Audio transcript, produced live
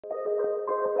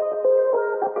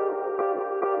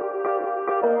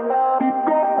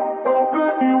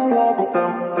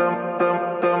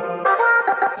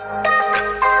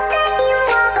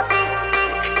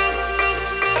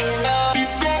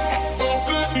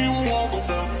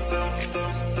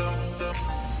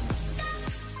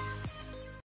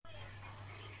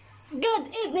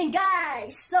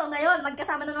So, ngayon,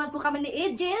 magkasama na naman po kami ni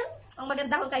Ejin, ang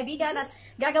maganda kong kaibigan, at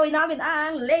gagawin namin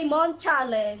ang Lemon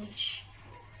Challenge.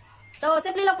 So,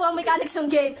 simple lang po ang mechanics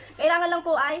ng game. Kailangan lang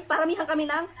po ay paramihan kami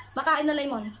ng makain ng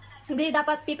lemon. Hindi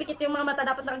dapat pipikit yung mga mata,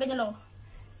 dapat nakaganyan lang.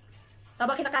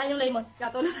 Habang kinakain yung lemon.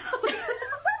 Katulad.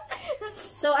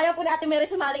 So, ayaw po ni Ate Mary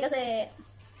sumali kasi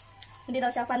hindi daw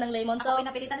siya fan ng lemon. So, ako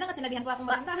napilitan lang at sinabihan ko akong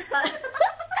maganda.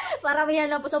 Paramihan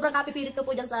lang po. Sobrang kapipilit ko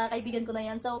po dyan sa kaibigan ko na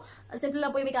yan. So, simple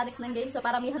lang po yung mechanics ng game. So,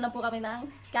 paramihan lang po kami ng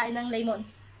kain ng lemon.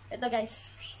 Ito guys.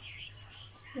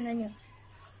 Tingnan nyo.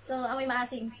 So, amoy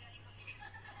maasim.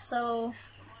 So,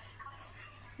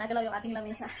 nagalaw yung ating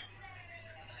lamesa.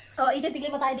 Oh, Ejin, tigli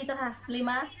mo tayo dito ha. 5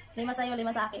 sa'yo,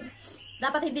 5 sa akin.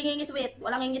 Dapat hindi ngingi sweet.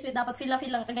 Walang ngingi sweet. Dapat feel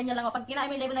lang. Kaganyan lang. Pag kinain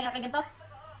mo yung lemon na kakaganto.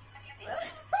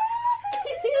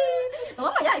 Oh,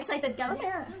 kaya excited ka.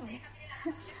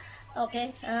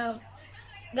 Okay.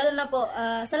 Ganun lang po.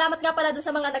 Salamat nga pala dun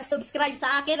sa mga nag-subscribe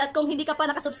sa akin. At kung hindi ka pa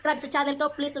nakasubscribe sa channel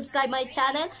ko, please subscribe my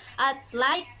channel. At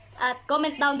like, at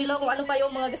comment down below kung ano pa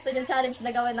yung mga gusto niyong challenge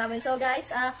na gawin namin. So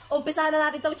guys, umpisahan na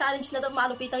natin itong challenge na to.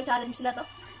 Malupitang challenge na to.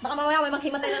 Baka mamaya may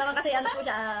maghimatay na naman kasi ano po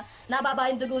siya,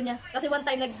 nababa yung dugo niya. Kasi one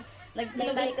time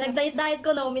nag-diet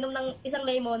ko, no, uminom ng isang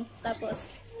lemon. Tapos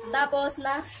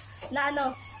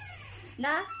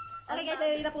okay guys,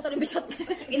 naputol yung bisot.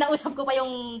 Inausap ko pa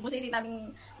yung busisi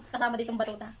naming kasama ditong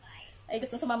batuta. Ay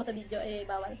gusto sumama sa video, eh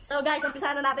bawal. So guys,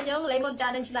 umpisahan na natin yung lemon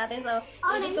challenge natin. So,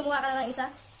 kumuha ka na ng isa.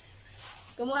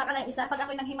 Kumuha ka ng isa. Pag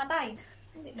ako'y nanghimatay.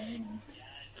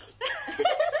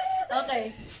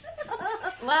 Okay.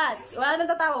 Wala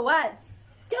nang tatawa. 1,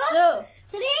 2,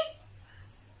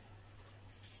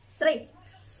 3.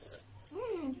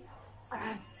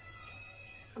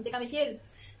 Kunti kami chill.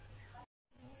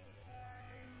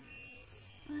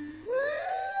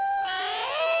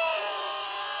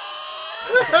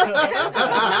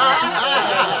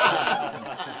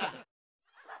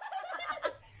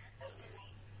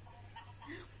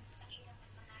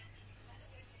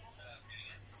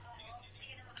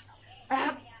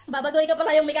 Babaguhin ka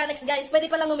pala yung mechanics guys.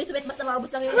 Pwede palang umiswit basta maubos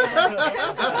lang yung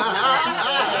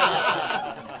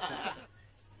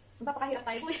Magpapakahirap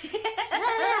tayo.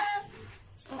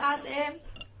 Ang asim.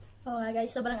 Oo nga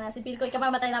guys, sobrang asim. Feel ko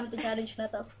ikamamatay namin itong challenge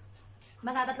na to.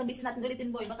 Baka 3 bisis natin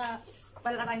ulitin boy. Baka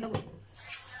pala tayong dugo.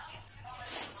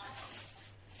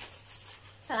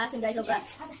 Ang asim guys, sobra.